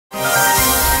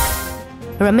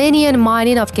Romanian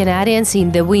mining of Canadians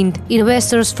in the wind.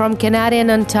 Investors from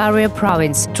Canadian Ontario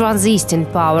province, Transeastern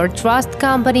Power Trust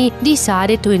Company,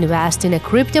 decided to invest in a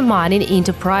crypto mining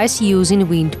enterprise using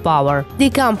wind power.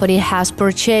 The company has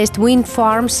purchased wind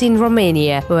farms in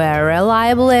Romania, where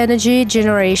reliable energy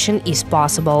generation is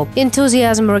possible.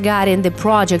 Enthusiasm regarding the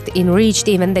project enriched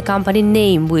even the company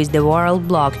name with the world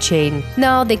blockchain.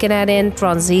 Now the Canadian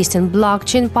Transeastern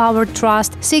Blockchain Power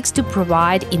Trust seeks to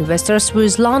provide investors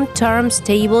with long-term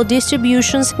stable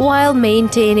distributions while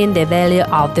maintaining the value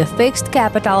of the fixed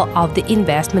capital of the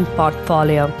investment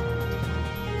portfolio.